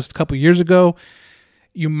 If this was a couple years ago,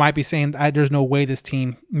 you might be saying there's no way this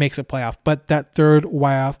team makes a playoff, but that third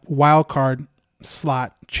wild card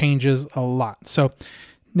slot changes a lot. So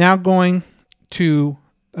now going to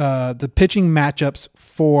the pitching matchups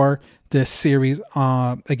for this series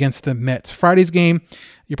against the Mets. Friday's game,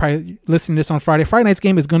 you're probably listening to this on Friday. Friday night's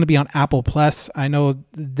game is going to be on Apple Plus. I know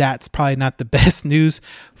that's probably not the best news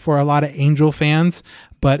for a lot of Angel fans,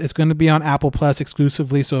 but it's going to be on Apple Plus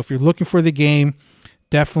exclusively. So if you're looking for the game,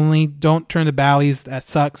 definitely don't turn to Bally's. That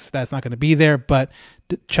sucks. That's not going to be there. But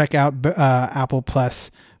check out Apple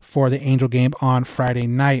Plus for the Angel game on Friday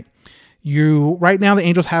night. Right now the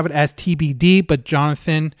Angels have it as TBD, but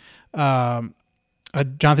Jonathan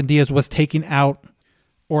Diaz was taken out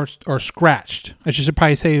or scratched. I should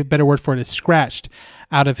probably say a better word for it is scratched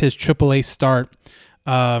out of his AAA start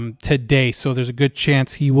today. So there's a good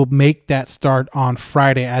chance he will make that start on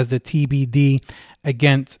Friday as the TBD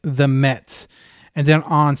against the Mets. And then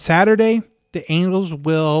on Saturday, the Angels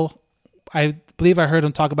will, I believe I heard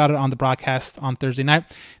him talk about it on the broadcast on Thursday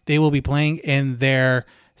night, they will be playing in their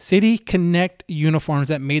City Connect uniforms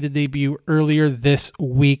that made the debut earlier this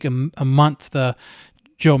week, amongst the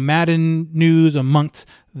Joe Madden news, amongst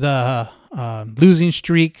the losing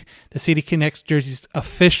streak. The City Connect jerseys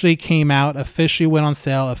officially came out, officially went on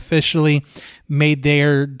sale, officially made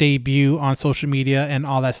their debut on social media and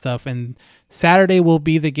all that stuff. And Saturday will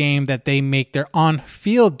be the game that they make their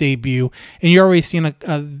on-field debut. And you're already seeing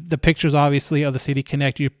the pictures, obviously, of the City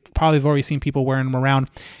Connect. You probably have already seen people wearing them around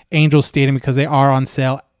Angels Stadium because they are on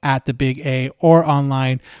sale at the Big A or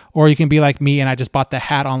online. Or you can be like me and I just bought the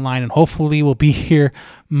hat online, and hopefully we'll be here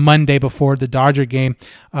Monday before the Dodger game.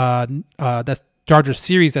 That's Dodger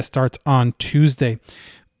series that starts on Tuesday.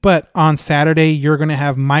 But on Saturday, you're going to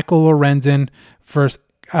have Michael Lorenzen versus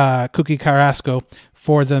Cookie Carrasco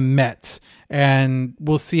for the Mets. And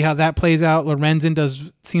we'll see how that plays out.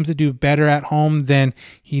 Lorenzen seems to do better at home than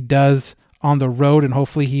he does on the road, and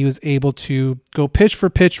hopefully he was able to go pitch for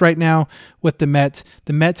pitch right now with the Mets.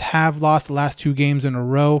 The Mets have lost the last 2 games in a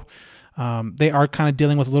row. They are kind of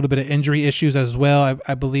dealing with a little bit of injury issues as well.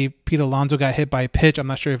 I believe Pete Alonso got hit by a pitch. I'm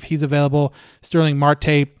not sure if he's available. Sterling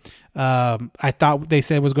Marte, I thought they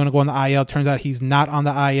said was going to go on the IL. Turns out he's not on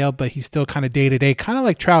the IL, but he's still kind of day-to-day, kind of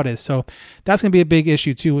like Trout is. So that's going to be a big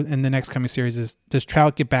issue too in the next coming series. Is does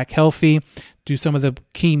Trout get back healthy? Do some of the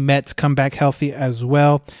key Mets come back healthy as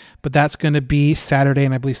well? But that's going to be Saturday,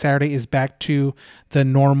 and I believe Saturday is back to the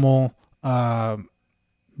normal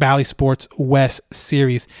Bally Sports West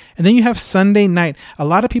series. And then you have Sunday night. A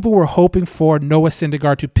lot of people were hoping for Noah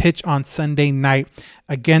Syndergaard to pitch on Sunday night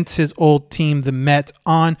against his old team, the Mets,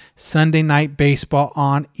 on Sunday Night Baseball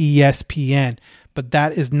on ESPN. But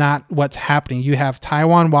that is not what's happening. You have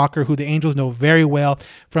Taijuan Walker, who the Angels know very well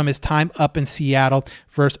from his time up in Seattle,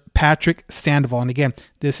 versus Patrick Sandoval. And again,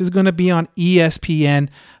 this is going to be on ESPN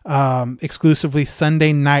exclusively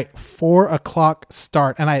Sunday night, 4:00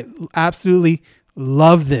 start. And I absolutely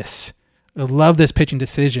love this. I love this pitching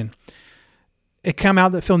decision. It came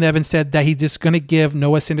out that Phil Nevin said that he's just going to give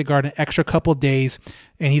Noah Syndergaard an extra couple days,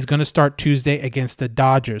 and he's going to start Tuesday against the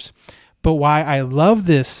Dodgers. But why I love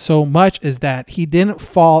this so much is that he didn't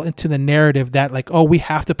fall into the narrative that like, oh, we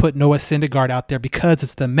have to put Noah Syndergaard out there because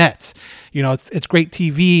it's the Mets. You know, it's great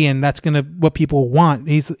TV and that's going to what people want.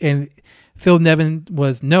 And Phil Nevin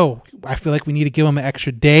was, no, I feel like we need to give him an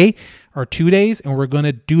extra day or 2 days, and we're going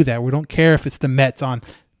to do that. We don't care if it's the Mets on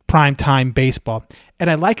primetime baseball. And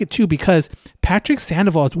I like it too because Patrick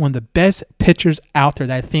Sandoval is one of the best pitchers out there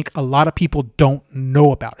that I think a lot of people don't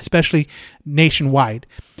know about, especially nationwide.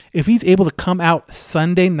 If he's able to come out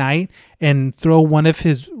Sunday night and throw one of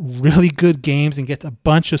his really good games and get a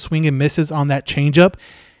bunch of swing and misses on that changeup,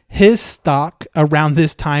 his stock around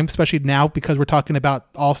this time, especially now because we're talking about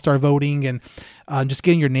all-star voting and just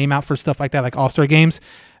getting your name out for stuff like that, like all-star games,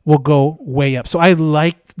 will go way up. So I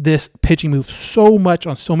like this pitching move so much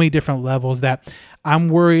on so many different levels that I'm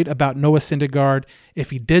worried about Noah Syndergaard if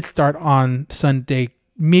he did start on Sunday,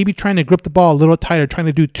 maybe trying to grip the ball a little tighter, trying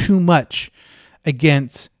to do too much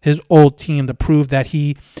against his old team to prove that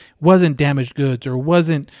he wasn't damaged goods or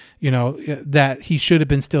wasn't, that he should have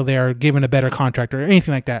been still there or given a better contract or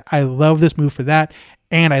anything like that. I love this move for that.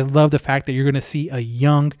 And I love the fact that you're going to see a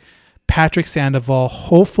young Patrick Sandoval,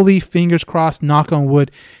 hopefully, fingers crossed, knock on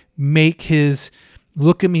wood, make his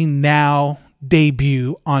Look at Me Now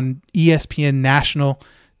debut on ESPN national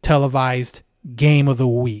televised game of the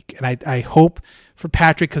week. And I hope for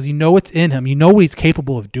Patrick, because you know it's in him. You know what he's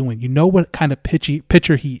capable of doing. You know what kind of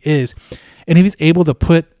pitcher he is. And if he's able to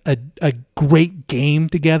put a great game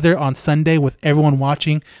together on Sunday with everyone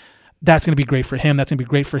watching, that's going to be great for him. That's going to be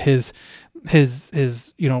great for his I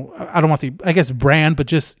don't want to say, I guess, brand, but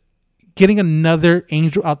just getting another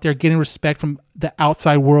Angel out there, getting respect from the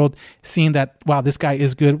outside world, seeing that, wow, this guy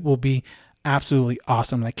is good, will be absolutely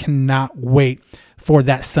awesome. I cannot wait for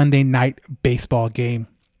that Sunday night baseball game.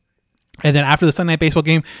 And then after the Sunday night baseball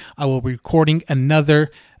game, I will be recording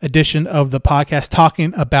another edition of the podcast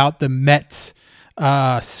talking about the Mets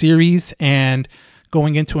series and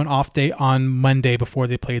going into an off day on Monday before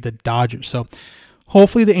they play the Dodgers. So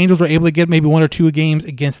hopefully the Angels are able to get maybe 1 or 2 games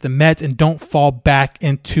against the Mets and don't fall back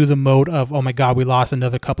into the mode of, oh my God, we lost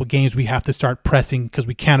another couple games. We have to start pressing because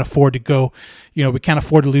we can't afford to go, we can't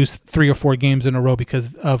afford to lose 3 or 4 games in a row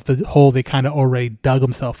because of the hole they kind of already dug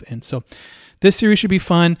themselves in. So this series should be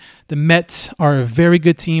fun. The Mets are a very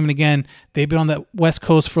good team. And again, they've been on the West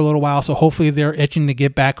Coast for a little while. So hopefully they're itching to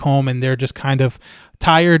get back home and they're just kind of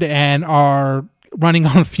tired and are running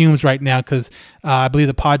on fumes right now because I believe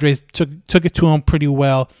the Padres took it to them pretty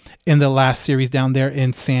well in the last series down there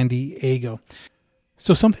in San Diego.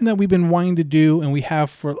 So something that we've been wanting to do and we have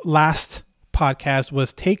for last podcast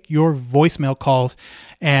was take your voicemail calls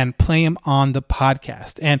and play them on the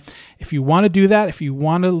podcast. And if you want to do that, if you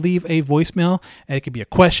want to leave a voicemail, and it could be a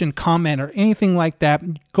question, comment, or anything like that,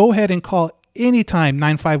 go ahead and call anytime,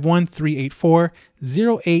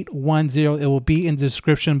 951-384-0810. It will be in the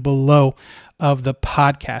description below of the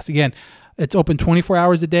podcast. Again, it's open 24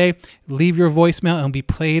 hours a day. Leave your voicemail and it'll be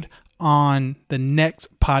played on the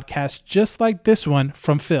next podcast, just like this one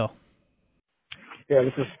from Phil. Yeah,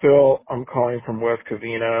 this is Phil. I'm calling from West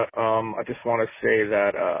Covina. I just want to say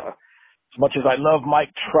that as much as I love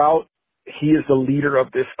Mike Trout, he is the leader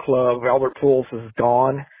of this club. Albert Pujols is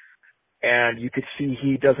gone, and you could see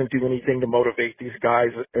he doesn't do anything to motivate these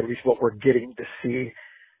guys, at least what we're getting to see.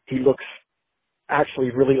 He looks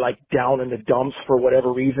actually really like down in the dumps for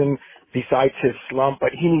whatever reason besides his slump,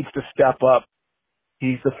 but he needs to step up.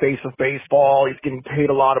 He's the face of baseball. He's getting paid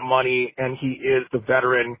a lot of money, and he is the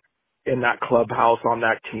veteran in that clubhouse on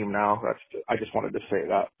that team now. I just wanted to say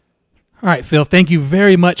that. All right, Phil, thank you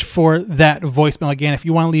very much for that voicemail. Again, if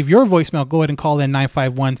you want to leave your voicemail, go ahead and call in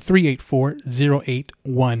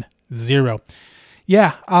 951-384-0810.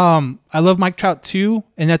 Yeah, I love Mike Trout too,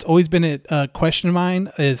 and that's always been a question of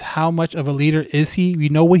mine is how much of a leader is he? We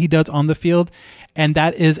know what he does on the field, and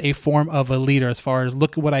that is a form of a leader as far as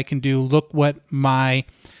look at what I can do, look what my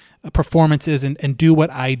performance is, and do what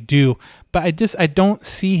I do. But I don't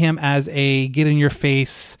see him as a get in your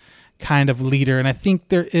face kind of leader, and I think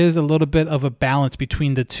there is a little bit of a balance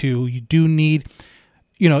between the two. You do need,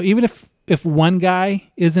 even if one guy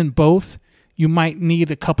isn't both, you might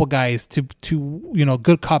need a couple guys to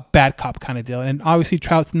good cop, bad cop kind of deal. And obviously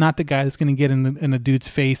Trout's not the guy that's going to get in a dude's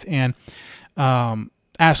face and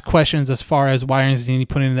ask questions as far as why isn't he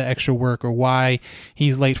putting in the extra work or why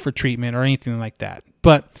he's late for treatment or anything like that.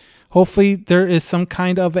 But hopefully there is some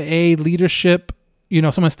kind of a leadership,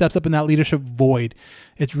 someone steps up in that leadership void.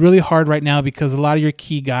 It's really hard right now because a lot of your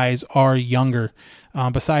key guys are younger.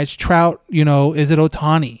 Besides Trout, is it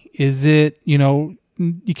Ohtani? Is it, you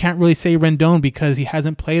can't really say Rendon because he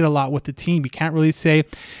hasn't played a lot with the team. You can't really say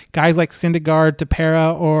guys like Syndergaard,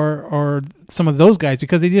 Tepera, or some of those guys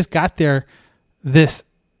because they just got there this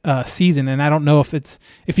season. And I don't know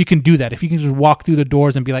if you can do that. If you can just walk through the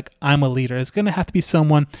doors and be like, I'm a leader. It's going to have to be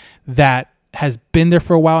someone that has been there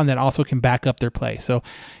for a while and that also can back up their play. So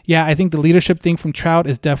yeah, I think the leadership thing from Trout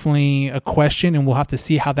is definitely a question, and we'll have to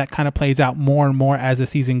see how that kind of plays out more and more as the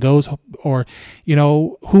season goes, or,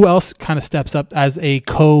 who else kind of steps up as a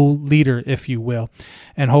co-leader, if you will.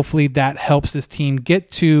 And hopefully that helps this team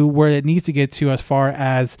get to where it needs to get to as far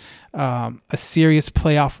as a serious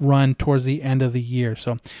playoff run towards the end of the year.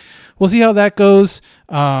 So we'll see how that goes.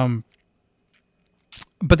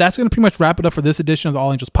 But that's going to pretty much wrap it up for this edition of the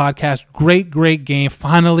All Angels podcast. Great game.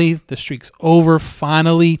 Finally, the streak's over.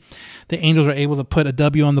 Finally, the Angels are able to put a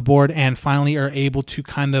W on the board and finally are able to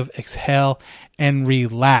kind of exhale and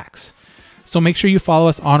relax. So make sure you follow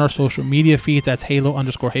us on our social media feeds. That's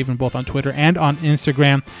Halo_Haven, both on Twitter and on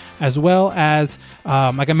Instagram, as well as,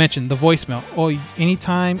 like I mentioned, the voicemail.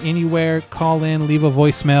 Anytime, anywhere, call in, leave a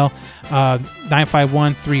voicemail,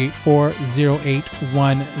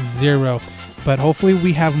 951-384-0810. But hopefully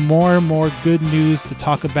we have more and more good news to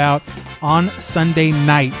talk about on Sunday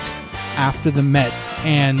night after the Mets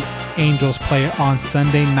and Angels play on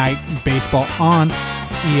Sunday Night Baseball on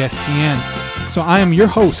ESPN. So I am your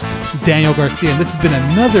host, Daniel Garcia, and this has been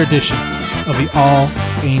another edition of the All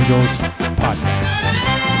Angels podcast.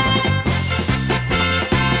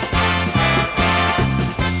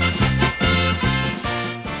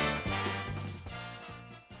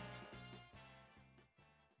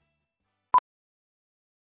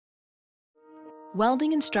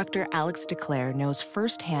 Welding instructor Alex DeClaire knows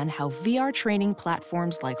firsthand how VR training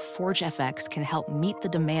platforms like ForgeFX can help meet the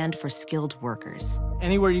demand for skilled workers.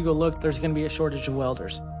 Anywhere you go look, there's going to be a shortage of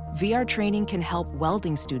welders. VR training can help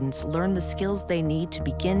welding students learn the skills they need to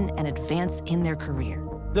begin and advance in their career.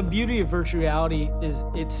 The beauty of virtual reality is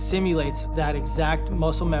it simulates that exact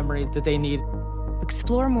muscle memory that they need.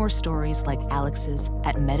 Explore more stories like Alex's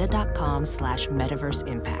at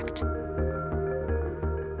meta.com/metaverseimpact.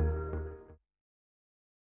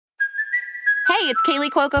 it's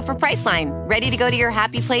Kaylee Cuoco for Priceline. Ready to go to your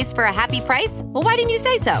happy place for a happy price? Well, why didn't you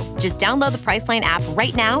say so? Just download the Priceline app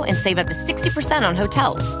right now and save up to 60% on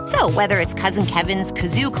hotels. So whether it's Cousin Kevin's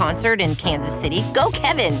Kazoo Concert in Kansas City, go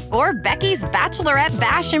Kevin, or Becky's Bachelorette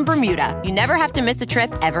Bash in Bermuda, you never have to miss a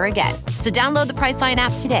trip ever again. So download the Priceline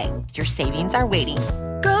app today. Your savings are waiting.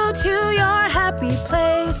 Go to your happy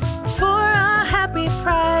place for a happy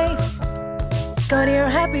price. Go to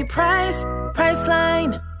your happy price,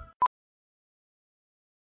 Priceline.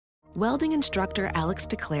 Welding instructor Alex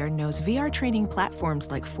DeClaire knows VR training platforms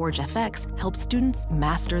like Forge FX help students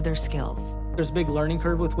master their skills. There's a big learning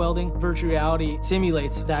curve with welding. Virtual reality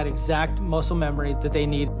simulates that exact muscle memory that they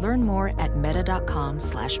need. Learn more at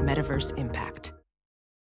meta.com/metaverseimpact.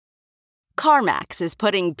 CarMax is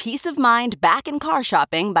putting peace of mind back in car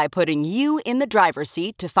shopping by putting you in the driver's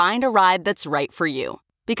seat to find a ride that's right for you.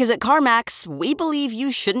 Because at CarMax, we believe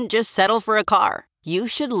you shouldn't just settle for a car. You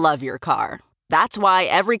should love your car. That's why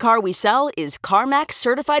every car we sell is CarMax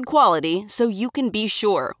certified quality, so you can be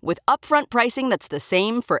sure with upfront pricing that's the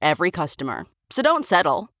same for every customer. So don't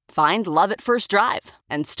settle. Find love at first drive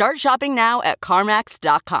and start shopping now at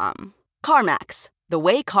CarMax.com. CarMax, the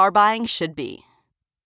way car buying should be.